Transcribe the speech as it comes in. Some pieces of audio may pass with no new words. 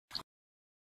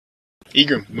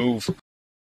Egram, move.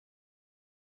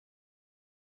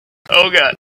 Oh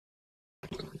god.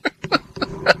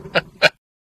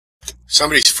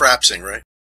 Somebody's frapsing, right?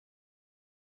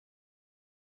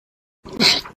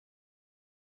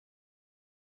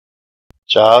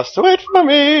 Just wait for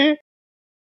me!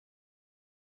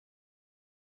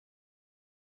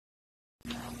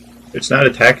 It's not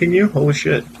attacking you? Holy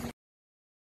shit.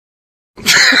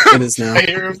 It is now. I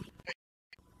hear him.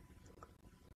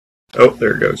 Oh,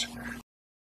 there it goes.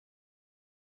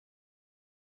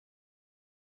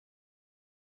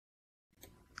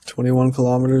 $21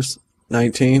 kilometers.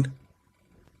 19.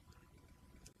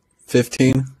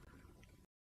 15.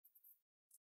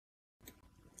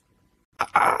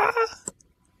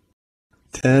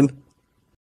 10.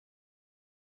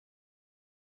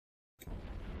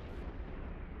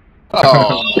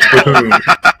 Oh. Boom.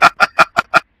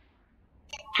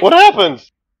 What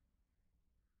happens?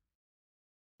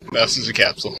 Mouse is a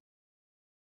capsule.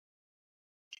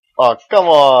 Oh, come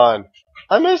on!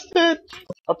 I missed it!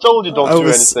 I told you don't I do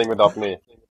was- anything without me.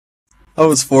 I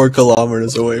was 4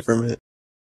 kilometers away from it.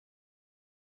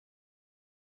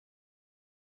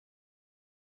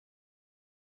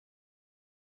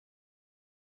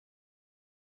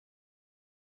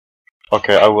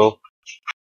 Okay, I will.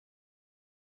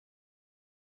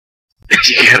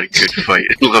 You got a good fight.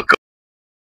 Look.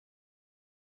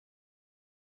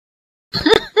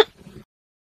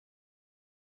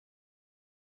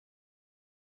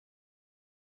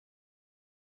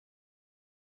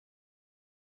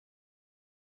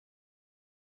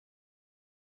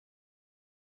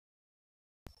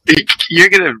 You're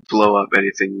gonna blow up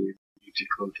anything you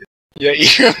decloak it. Yeah,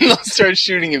 Egram will start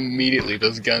shooting immediately.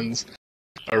 Those guns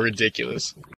are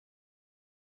ridiculous.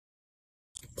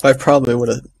 I probably would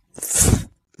have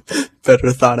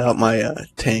better thought out my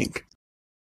tank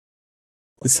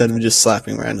instead of just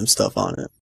slapping random stuff on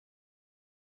it.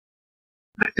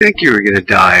 I think you were gonna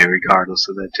die regardless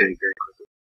of that tank very quickly.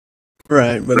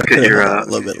 Right, but Look I at could your, have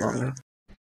a little bit longer.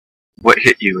 What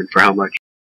hit you and for how much?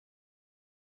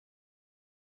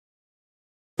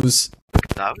 It was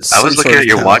I some was looking sort at of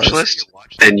your watch towers. list,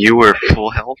 and you were full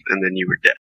health, and then you were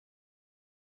dead.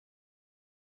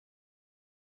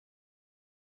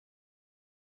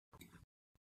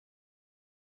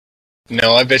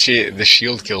 No, I bet you the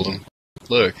shield killed him.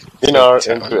 Look. In our into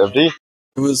FD.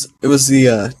 It was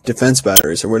the defense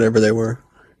batteries or whatever they were.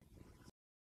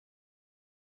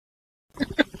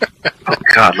 Oh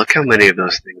god, look how many of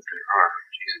those things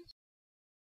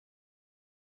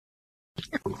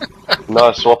there are.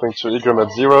 Now swapping to Egram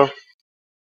at 0.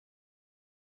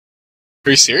 Are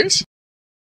you serious?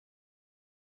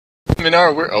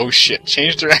 Minar, we're. Oh shit.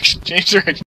 Change direction. Change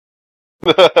direction.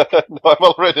 No, I'm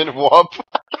already in warp.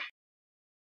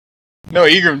 No,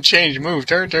 Egram, change. Move.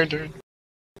 Turn.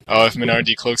 Oh, if Minar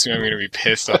decloaks me, I'm gonna be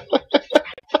pissed off.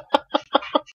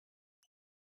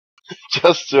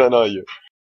 Just to annoy you.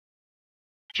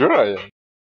 Sure I am.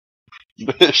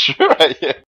 Sure I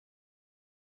am.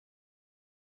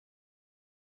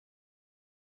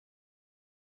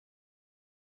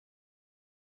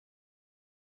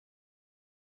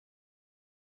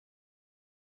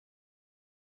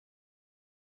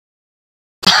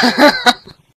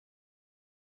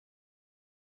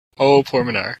 Oh, poor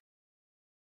Minar.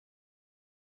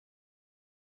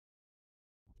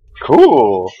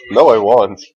 Cool. No, I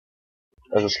won't.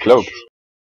 As is cloaked.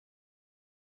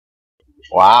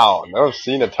 Wow, never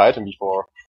seen a Titan before.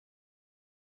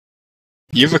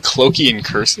 You have a cloaky in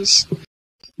curses?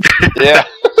 Yeah.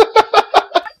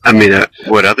 I mean,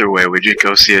 what other way would you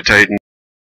go see a Titan?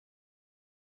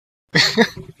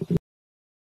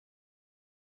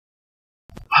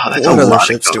 Wow, that's What a other lot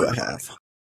ships of do I going. have?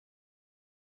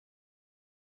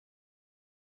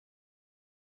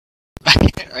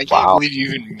 I can't Wow. believe you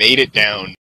even made it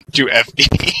down to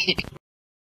FD.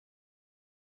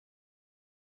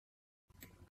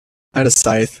 I had a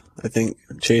scythe, I think,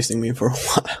 chasing me for a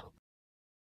while.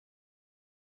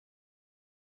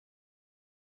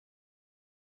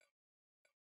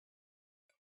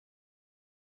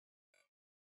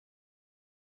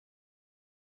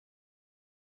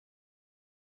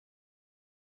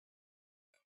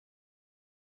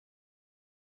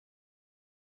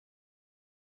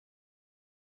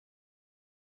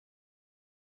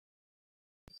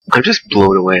 I'm just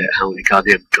blown away at how many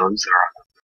goddamn guns there are.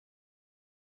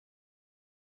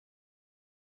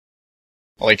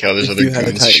 I like how there's If other you had a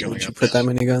goons Titan, showing would you up. put that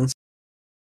many guns?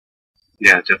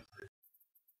 Yeah, just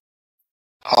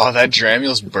Oh, that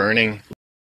Dramul's burning.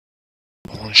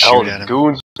 I want to shoot at Our him.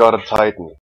 goons got a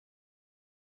Titan.